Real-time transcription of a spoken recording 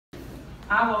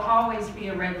I will always be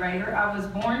a Red Raider. I was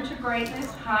born to greatness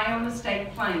high on the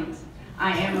state plains.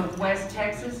 I am of West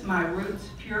Texas, my roots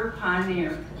pure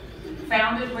pioneer.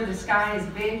 Founded where the sky is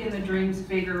big and the dreams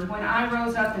bigger. When I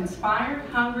rose up inspired,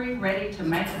 hungry, ready to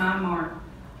make my mark.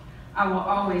 I will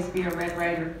always be a Red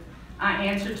Raider. I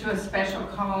answer to a special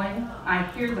calling. I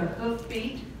hear the hoof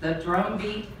beat, the drum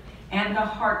beat, and the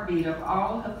heartbeat of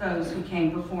all of those who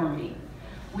came before me.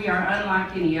 We are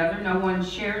unlike any other. No one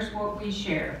shares what we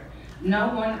share. No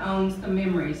one owns the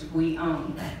memories we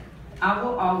own. I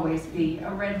will always be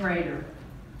a Red Raider.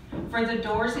 For the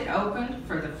doors it opened,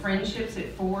 for the friendships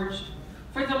it forged,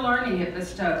 for the learning it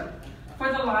bestowed,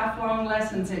 for the lifelong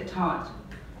lessons it taught,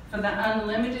 for the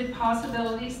unlimited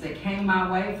possibilities that came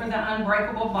my way, for the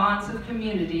unbreakable bonds of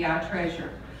community I treasure.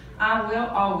 I will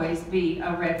always be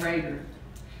a Red Raider.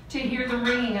 To hear the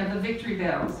ringing of the victory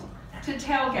bells, to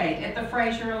tailgate at the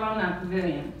Fraser Alumni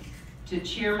Pavilion, to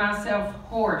cheer myself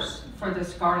hoarse for the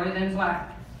scarlet and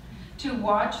black, to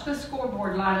watch the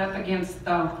scoreboard light up against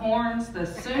the Horns, the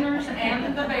Sooners,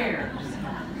 and the Bears.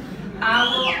 I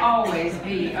will always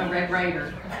be a Red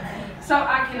Raider. So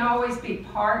I can always be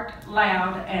part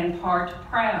loud and part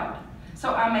proud.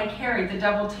 So I may carry the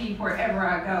double T wherever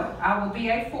I go. I will be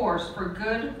a force for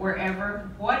good wherever,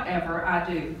 whatever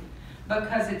I do.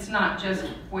 Because it's not just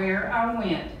where I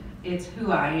went, it's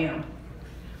who I am.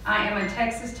 I am a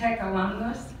Texas Tech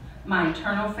alumnus, my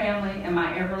eternal family, and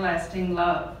my everlasting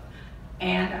love.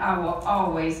 And I will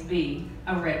always be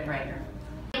a Red Raider.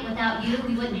 Without you,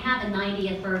 we wouldn't have a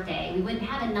 90th birthday. We wouldn't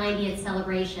have a 90th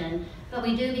celebration. But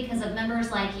we do because of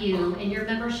members like you and your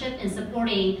membership in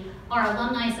supporting our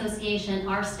Alumni Association,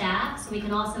 our staff, so we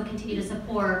can also continue to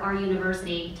support our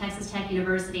university, Texas Tech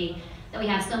University, that we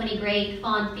have so many great,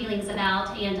 fond feelings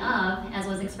about and of, as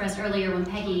was expressed earlier when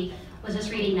Peggy was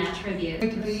just reading that tribute.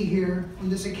 Great to be here on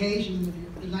this occasion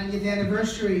of the 90th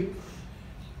anniversary.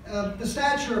 The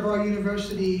stature of our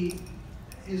university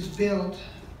is built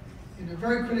in a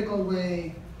very critical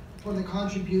way for the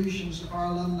contributions of our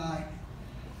alumni.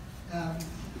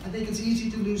 I think it's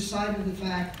easy to lose sight of the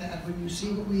fact that when you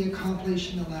see what we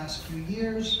accomplished in the last few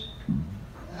years,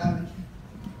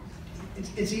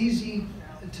 it's easy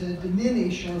to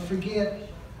diminish or forget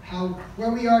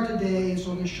where we are today is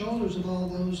on the shoulders of all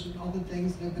the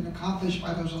things that have been accomplished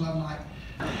by those alumni.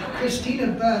 Christina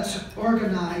Butts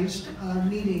organized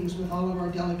meetings with all of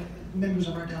our members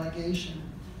of our delegation.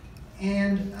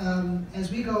 And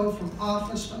as we go from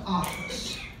office to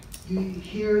office, you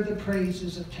hear the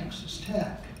praises of Texas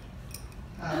Tech.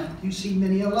 You see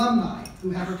many alumni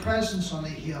who have a presence on the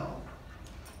Hill,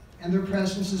 and their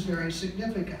presence is very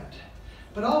significant.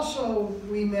 But also,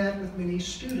 we met with many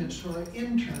students who are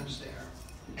interns there.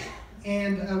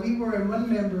 And we were in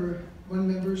one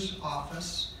member's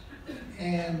office,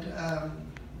 and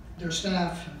their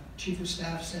staff, chief of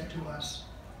staff said to us,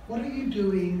 "What are you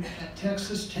doing at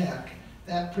Texas Tech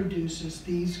that produces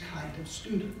these kind of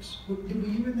students?" Were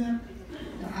you in there?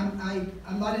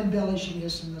 I'm not embellishing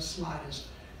this in the slightest.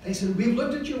 They said, "We've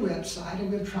looked at your website and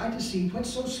we've tried to see what's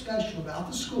so special about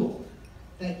the school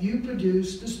that you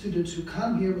produce the students who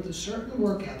come here with a certain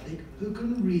work ethic, who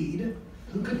can read,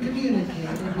 who can communicate,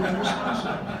 and who are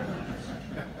responsible."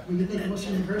 We would think most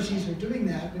universities are doing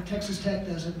that, but Texas Tech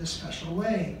does it in a special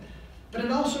way. But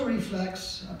it also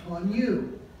reflects upon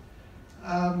you.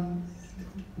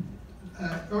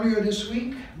 Earlier this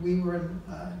week, we were in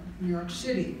New York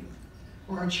City,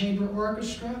 where our chamber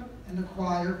orchestra and the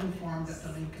choir performed at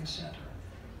the Lincoln Center.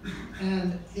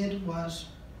 And it was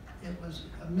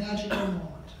a magical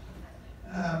moment.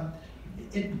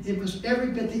 It was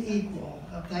every bit the equal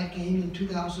of that game in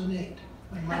 2008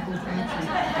 when Michael Crabtree.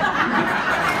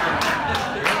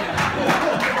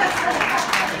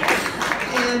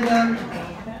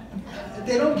 And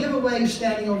they don't give away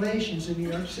standing ovations in New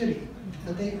York City,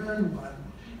 but they earned one.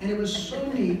 And it was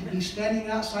so neat to be standing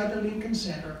outside the Lincoln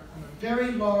Center on a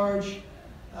very large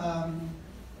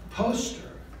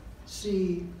poster,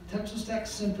 see Texas Tech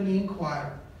Symphony and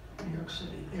Choir, New York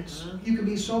City. You can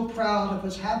be so proud of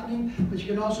what's happening, but you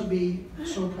can also be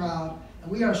so proud,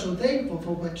 and we are so thankful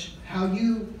for how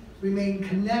you remain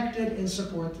connected and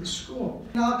support this school.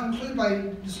 And I'll conclude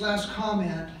by this last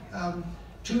comment.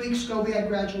 2 weeks ago we had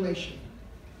graduation.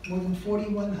 More than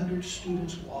 4,100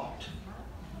 students walked.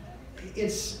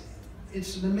 It's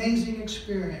an amazing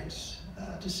experience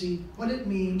to see what it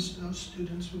means to those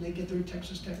students when they get their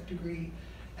Texas Tech degree.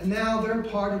 And now they're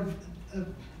part of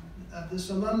this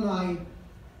alumni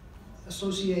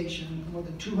association, more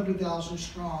than 200,000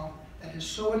 strong, that is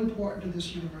so important to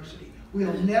this university.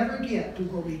 We'll never get to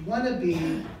where we want to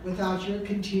be without your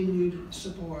continued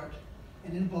support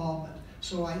and involvement.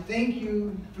 So I thank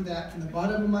you for that from the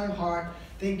bottom of my heart.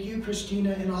 Thank you,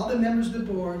 Christina, and all the members of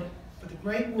the board for the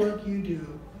great work you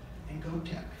do, and go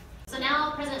Tech. So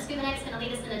now President Schovanec is going to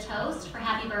lead us in a toast for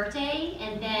happy birthday,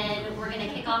 and then we're going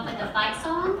to kick off with the fight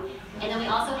song, and then we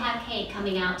also have cake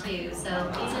coming out too.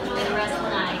 So please enjoy the rest of the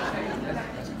night.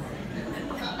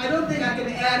 I don't think I can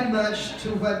add much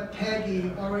to what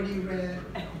Peggy already read,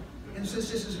 and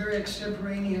since this is very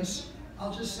extemporaneous,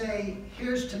 I'll just say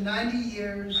here's to 90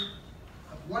 years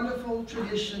of wonderful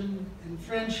tradition and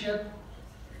friendship,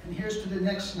 and here's to the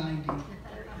next 90.